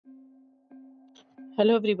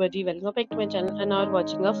Hello everybody, welcome back to my channel and now we're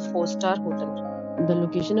watching a 4-star hotel. The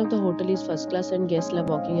location of the hotel is first class and guests love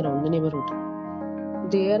walking around the neighborhood.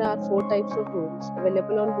 There are 4 types of rooms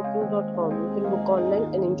available on booking.com. You can book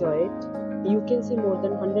online and enjoy it. You can see more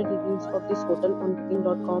than 100 reviews of this hotel on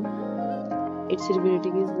booking.com. Its review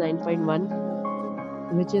rating is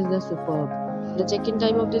 9.1, which is the superb. The check-in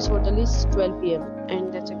time of this hotel is 12 p.m.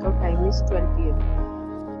 and the checkout time is 12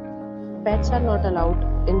 p.m. Pets are not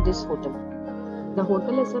allowed in this hotel. The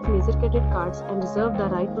hotel accepts major credit cards and reserves the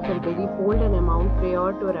right to temporarily hold an amount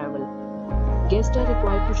prior to arrival. Guests are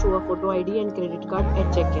required to show a photo ID and credit card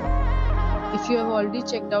at check-in. If you have already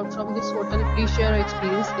checked out from this hotel, please share your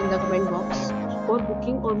experience in the comment box. For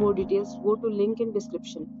booking or more details, go to link in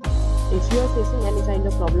description. If you are facing any kind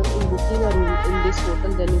of problem in booking a room in this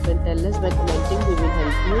hotel, then you can tell us by commenting. We will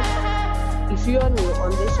help you. If you are new on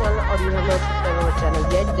this channel or you have not subscribed our channel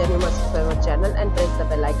yet, then you must subscribe our channel and press the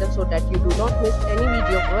bell icon so that you do not miss any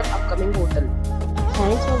video of our upcoming hotel.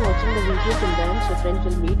 Thanks for watching the video till then. So friends,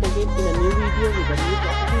 will meet again in a new video with a new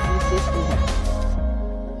property. Be safe and happy.